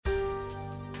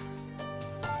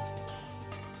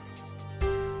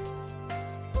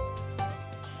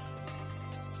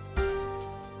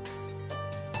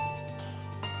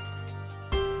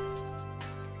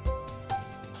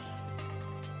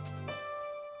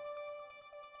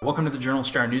Welcome to the Journal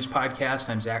Star News Podcast.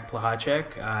 I'm Zach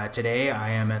Plahacek. Today I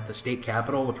am at the state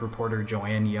capitol with reporter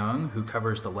Joanne Young, who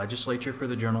covers the legislature for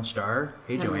the Journal Star.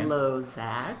 Hey, Joanne. Hello,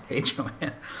 Zach. Hey,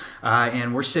 Joanne.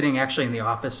 And we're sitting actually in the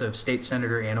office of State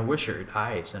Senator Anna Wishart.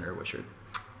 Hi, Senator Wishart.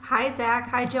 Hi, Zach.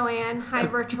 Hi, Joanne. Hi,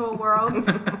 virtual world.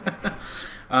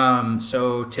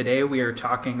 So today we are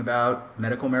talking about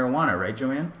medical marijuana, right,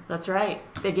 Joanne? That's right.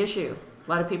 Big issue. A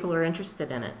lot of people are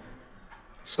interested in it.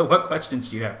 So what questions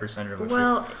do you have for Senator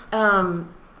Wishart? Well,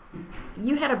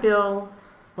 you had a bill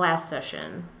last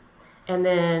session, and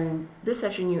then this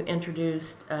session you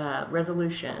introduced a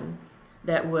resolution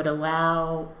that would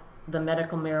allow the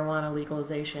medical marijuana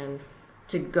legalization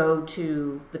to go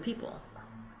to the people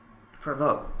for a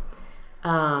vote.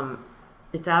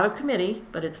 It's out of committee,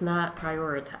 but it's not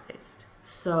prioritized.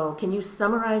 So can you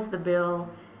summarize the bill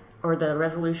or the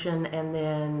resolution and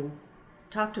then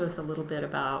talk to us a little bit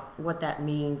about what that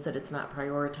means, that it's not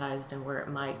prioritized, and where it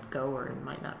might go or it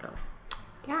might not go?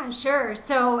 Yeah, sure.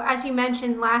 So as you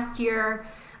mentioned, last year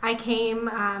I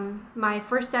came, my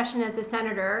first session as a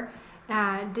senator,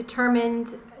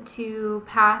 determined to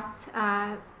pass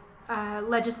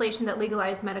legislation that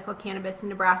legalized medical cannabis in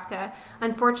Nebraska.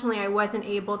 Unfortunately, I wasn't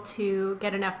able to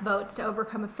get enough votes to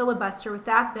overcome a filibuster with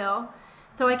that bill.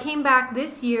 So I came back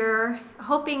this year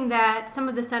hoping that some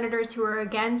of the senators who are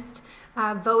against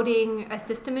voting a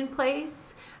system in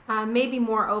place may be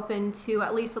more open to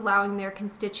at least allowing their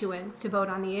constituents to vote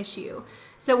on the issue.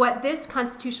 So what this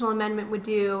constitutional amendment would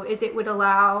do is it would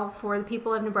allow for the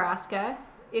people of Nebraska,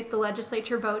 if the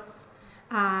legislature votes,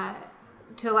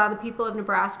 to allow the people of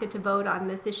Nebraska to vote on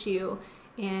this issue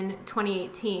in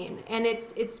 2018. And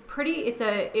it's a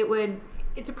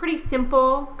pretty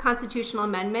simple constitutional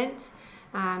amendment.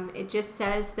 It just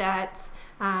says that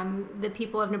the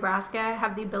people of Nebraska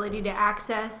have the ability to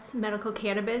access medical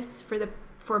cannabis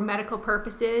for medical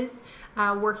purposes,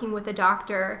 working with a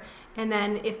doctor. And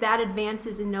then if that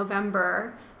advances in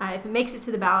November, if it makes it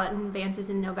to the ballot and advances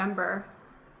in November,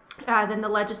 then the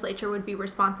legislature would be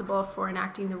responsible for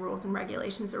enacting the rules and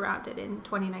regulations around it in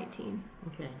 2019.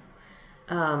 Okay.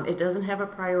 It doesn't have a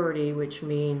priority, which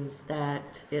means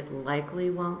that it likely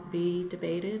won't be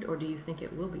debated, or do you think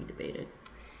it will be debated?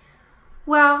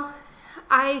 Well,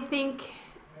 I think,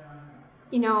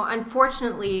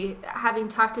 unfortunately, having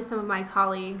talked to some of my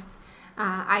colleagues,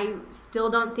 I still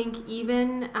don't think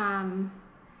even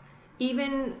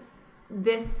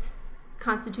this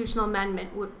constitutional amendment,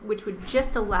 which would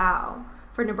just allow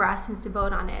for Nebraskans to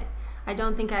vote on it, I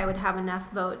don't think I would have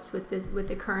enough votes with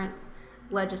the current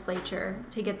legislature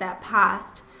to get that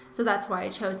passed. So that's why I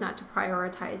chose not to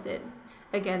prioritize it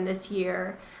again this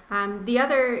year. The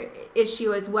other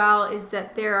issue as well is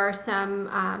that there are some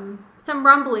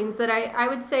rumblings that I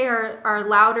would say are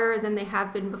louder than they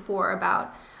have been before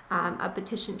about a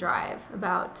petition drive,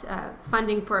 about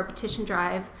funding for a petition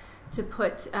drive to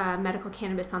put medical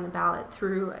cannabis on the ballot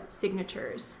through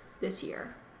signatures this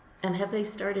year. And have they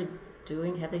started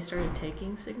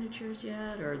taking signatures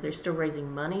yet, or they're still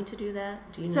raising money to do that?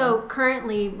 Do you know? So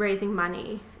currently raising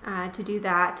money to do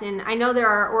that. And I know there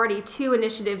are already 2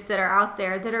 initiatives that are out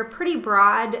there that are pretty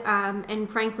broad and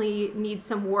frankly need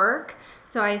some work.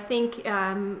 So I think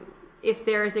if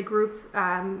there is a group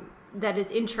that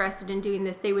is interested in doing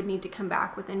this, they would need to come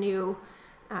back with a new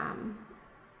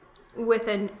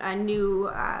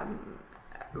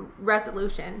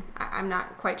resolution. I'm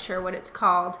not quite sure what it's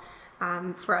called.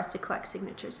 For us to collect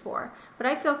signatures for. But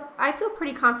I feel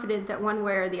pretty confident that one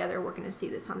way or the other we're going to see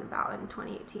this on the ballot in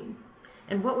 2018.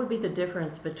 And what would be the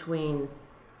difference between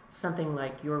something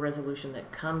like your resolution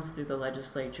that comes through the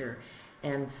legislature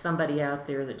and somebody out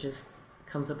there that just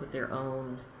comes up with their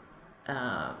own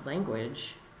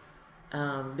language?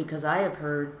 Because I have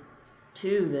heard,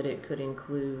 too, that it could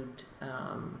include,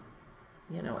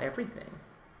 everything,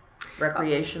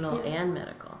 recreational and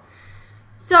medical.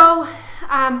 So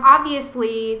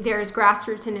obviously there's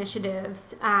grassroots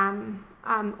initiatives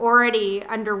already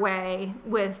underway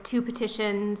with 2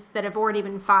 petitions that have already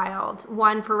been filed,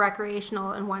 one for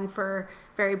recreational and one for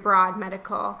very broad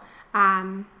medical.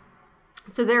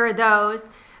 So there are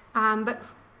those. But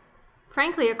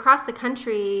frankly, across the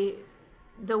country,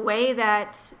 the way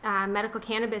that medical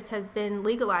cannabis has been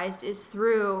legalized is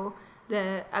through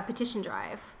a petition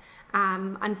drive.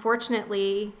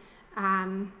 Unfortunately,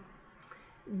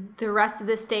 the rest of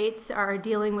the states are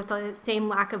dealing with the same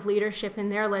lack of leadership in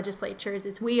their legislatures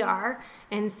as we are,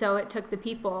 and so it took the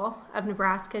people of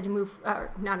Nebraska to move,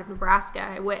 not of Nebraska,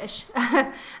 I wish,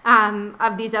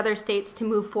 of these other states to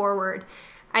move forward.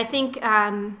 I think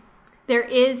There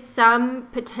is some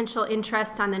potential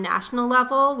interest on the national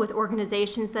level with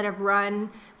organizations that have run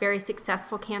very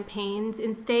successful campaigns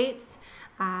in states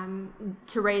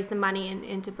to raise the money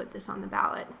and to put this on the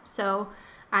ballot. So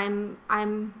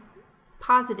I'm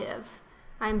positive.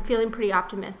 I'm feeling pretty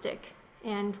optimistic,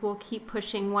 and we'll keep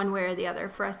pushing one way or the other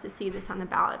for us to see this on the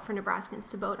ballot for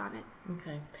Nebraskans to vote on it.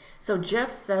 Okay. So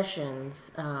Jeff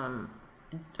Sessions,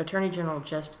 Attorney General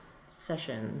Jeff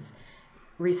Sessions,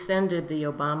 rescinded the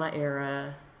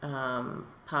Obama-era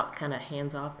kind of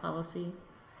hands-off policy.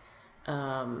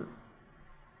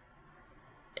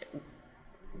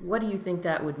 What do you think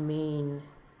that would mean?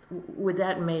 Would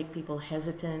that make people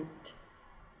hesitant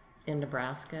in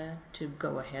Nebraska to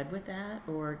go ahead with that,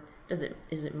 or is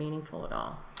it meaningful at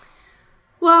all?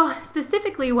 Well,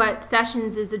 specifically what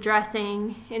Sessions is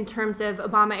addressing in terms of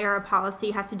Obama-era policy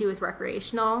has to do with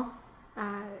recreational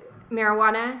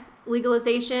marijuana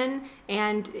legalization,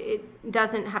 and it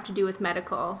doesn't have to do with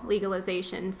medical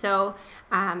legalization. So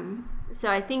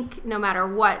I think no matter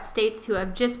what, states who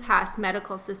have just passed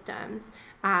medical systems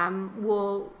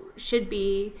should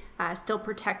be still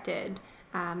protected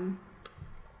under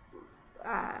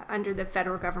the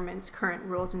federal government's current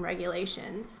rules and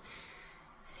regulations.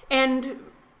 And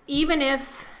even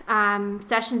if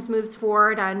Sessions moves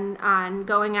forward on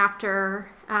going after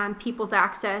people's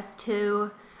access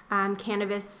to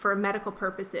cannabis for medical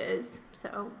purposes,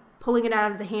 so pulling it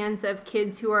out of the hands of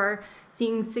kids who are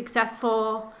seeing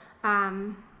successful,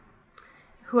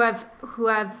 who have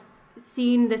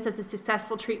seen this as a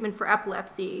successful treatment for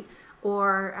epilepsy,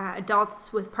 or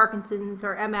adults with Parkinson's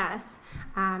or MS,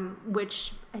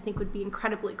 which I think would be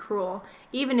incredibly cruel.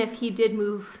 Even if he did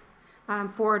move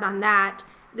forward on that,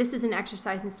 this is an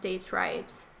exercise in states'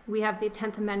 rights. We have the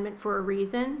 10th Amendment for a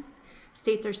reason.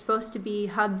 States are supposed to be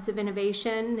hubs of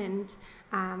innovation,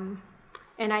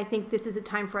 and I think this is a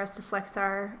time for us to flex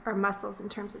our muscles in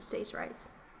terms of states'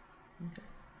 rights.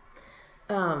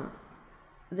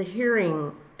 The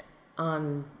hearing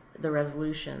on the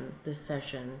resolution this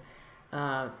session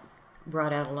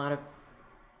brought out a lot of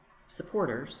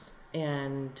supporters,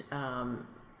 and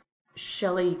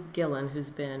Shelley Gillen, who's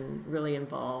been really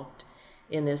involved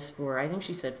in this for, I think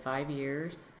she said 5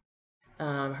 years.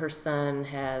 Her son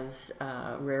has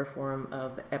a rare form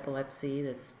of epilepsy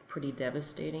that's pretty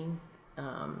devastating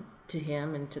to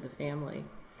him and to the family.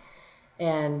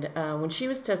 And when she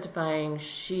was testifying,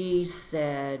 she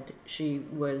said she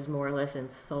was more or less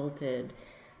insulted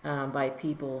by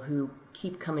people who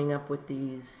keep coming up with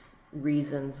these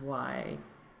reasons why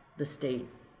the state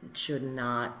should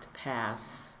not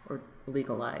pass or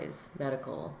legalize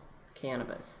medical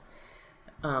cannabis.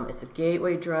 It's a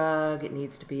gateway drug. It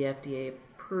needs to be FDA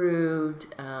approved.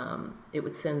 It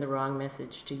would send the wrong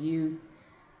message to youth.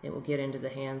 It will get into the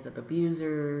hands of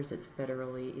abusers. It's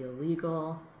federally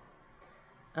illegal.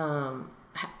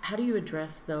 How do you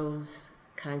address those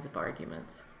kinds of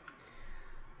arguments?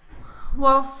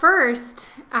 Well, first,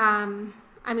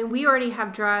 we already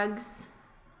have drugs.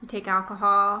 You take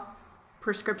alcohol,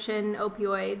 prescription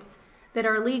opioids that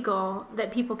are legal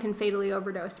that people can fatally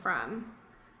overdose from.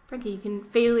 Frankly, you can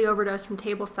fatally overdose from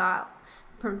table salt.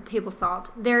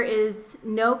 There is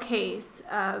no case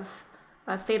of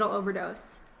a fatal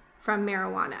overdose from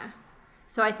marijuana.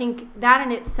 So I think that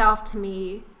in itself, to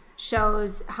me,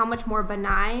 shows how much more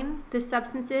benign this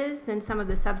substance is than some of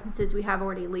the substances we have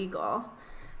already legal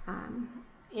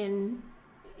in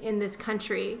this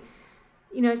country.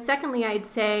 Secondly, I'd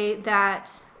say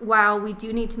that while we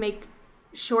do need to make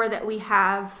sure that we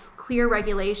have clear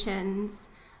regulations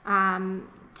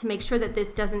to make sure that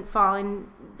this doesn't fall in,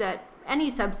 that any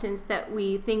substance that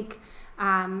we think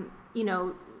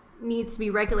needs to be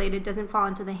regulated doesn't fall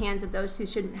into the hands of those who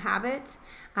shouldn't have it.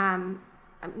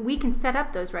 We can set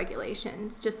up those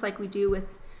regulations just like we do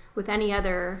with any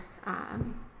other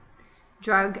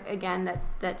drug, again,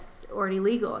 that's already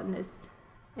legal in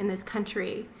this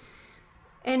country.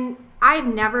 And I've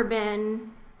never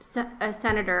been a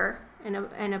senator and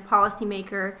a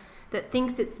policymaker that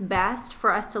thinks it's best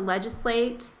for us to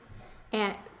legislate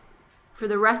and for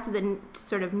the rest of the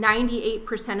sort of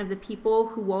 98% of the people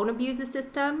who won't abuse the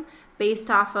system based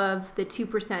off of the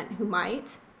 2% who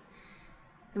might.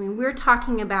 We're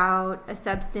talking about a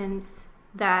substance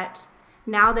that,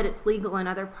 now that it's legal in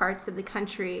other parts of the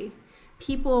country,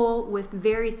 people with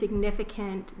very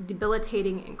significant,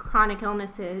 debilitating, and chronic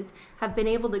illnesses have been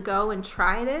able to go and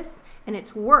try this, and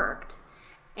it's worked.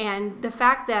 And the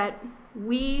fact that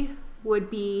we would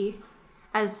be,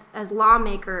 as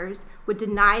lawmakers, would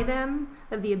deny them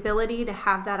of the ability to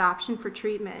have that option for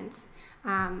treatment,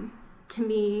 to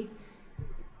me,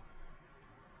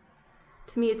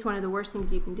 it's one of the worst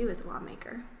things you can do as a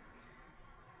lawmaker.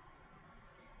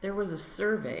 There was a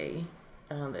survey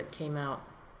that came out,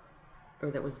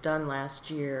 or that was done last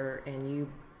year, and you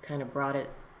kind of brought it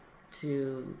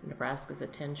to Nebraska's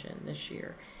attention this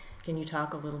year. Can you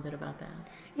talk a little bit about that?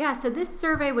 Yeah, so this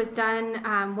survey was done,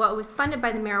 it was funded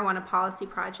by the Marijuana Policy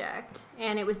Project,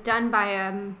 and it was done by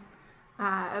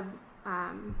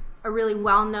a really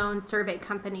well-known survey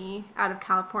company out of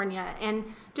California. And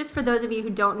just for those of you who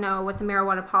don't know what the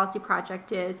Marijuana Policy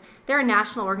Project is, they're a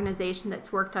national organization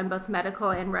that's worked on both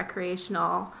medical and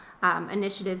recreational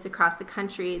initiatives across the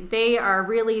country. They are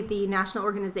really the national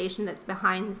organization that's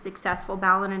behind the successful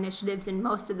ballot initiatives in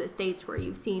most of the states where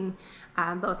you've seen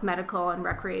both medical and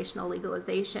recreational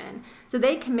legalization. So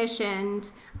they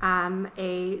commissioned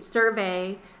a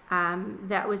survey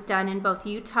that was done in both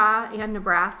Utah and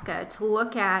Nebraska to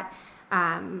look at,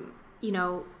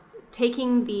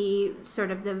 taking the sort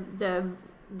of the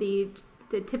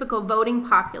typical voting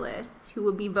populace who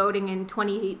would be voting in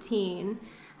 2018,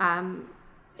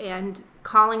 and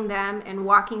calling them and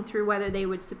walking through whether they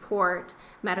would support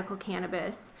medical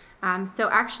cannabis. So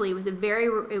actually, it was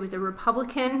a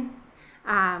Republican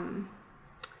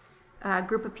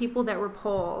group of people that were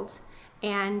polled,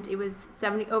 and it was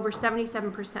over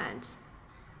 77%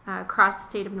 across the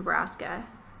state of Nebraska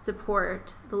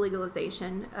support the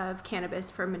legalization of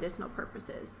cannabis for medicinal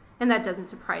purposes. And that doesn't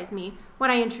surprise me. When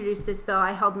I introduced this bill,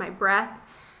 I held my breath,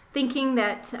 thinking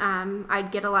that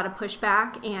I'd get a lot of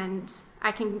pushback, and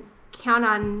I can count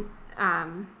on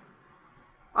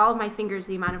all of my fingers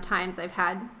the amount of times I've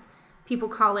had people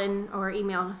call in or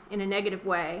email in a negative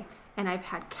way, and I've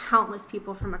had countless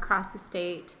people from across the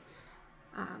state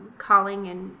calling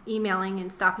and emailing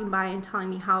and stopping by and telling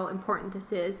me how important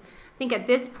this is. I think at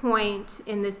this point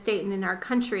in this state and in our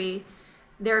country,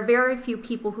 there are very few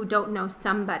people who don't know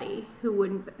somebody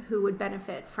who would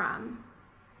benefit from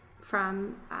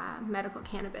medical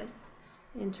cannabis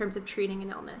in terms of treating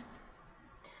an illness.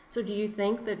 So do you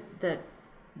think that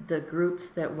the groups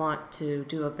that want to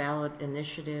do a ballot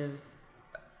initiative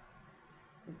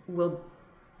will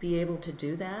be able to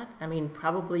do that? I mean,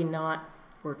 probably not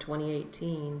for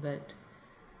 2018, but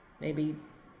maybe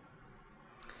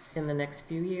in the next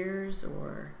few years,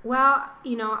 or? Well,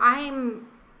 I'm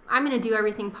going to do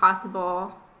everything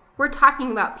possible. We're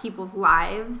talking about people's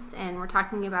lives, and we're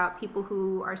talking about people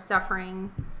who are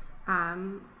suffering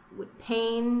with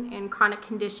pain and chronic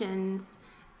conditions,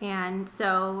 and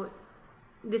so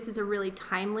this is a really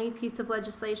timely piece of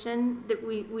legislation that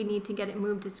we need to get it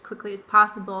moved as quickly as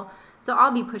possible. So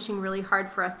I'll be pushing really hard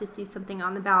for us to see something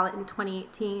on the ballot in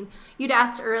 2018. You'd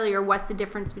asked earlier, what's the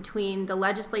difference between the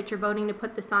legislature voting to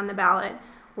put this on the ballot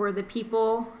or the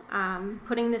people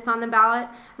putting this on the ballot?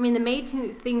 I mean, the main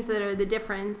two things that are the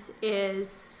difference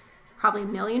is probably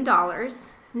 $1 million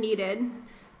needed,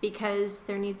 because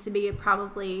there needs to be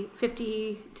probably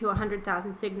 50 to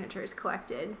 100,000 signatures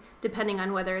collected, depending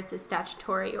on whether it's a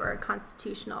statutory or a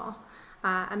constitutional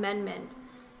amendment.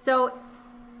 So,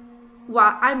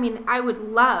 I would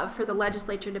love for the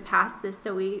legislature to pass this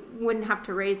so we wouldn't have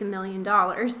to raise $1 million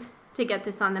to get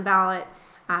this on the ballot,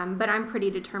 but I'm pretty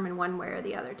determined one way or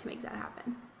the other to make that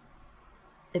happen.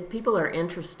 If people are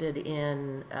interested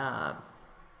in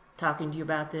talking to you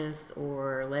about this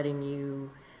or letting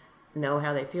you know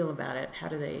how they feel about it, how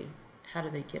do they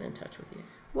get in touch with you?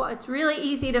 Well, it's really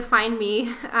easy to find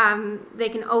me. They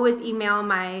can always email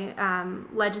my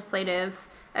legislative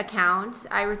account.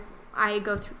 I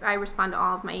respond to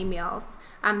all of my emails.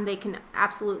 They can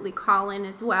absolutely call in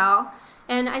as well.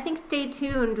 And I think stay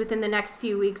tuned. Within the next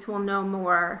few weeks, we'll know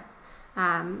more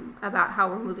about how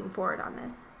we're moving forward on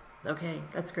this. Okay,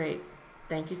 that's great.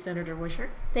 Thank you, Senator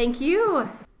Wishart. Thank you.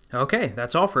 Okay,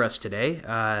 that's all for us today.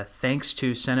 Thanks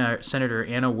to Senator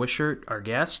Anna Wishart, our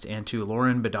guest, and to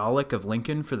Lauren Badalik of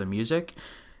Lincoln for the music.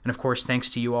 And of course, thanks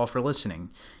to you all for listening.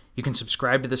 You can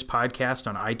subscribe to this podcast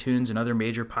on iTunes and other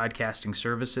major podcasting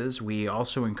services. We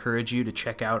also encourage you to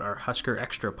check out our Husker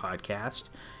Extra podcast.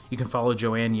 You can follow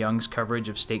Joanne Young's coverage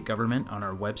of state government on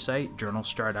our website,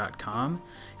 journalstar.com.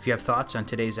 If you have thoughts on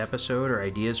today's episode or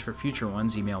ideas for future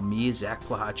ones, email me, Zach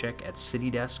Plahacek, at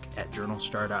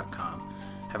citydesk@journalstar.com.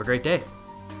 Have a great day.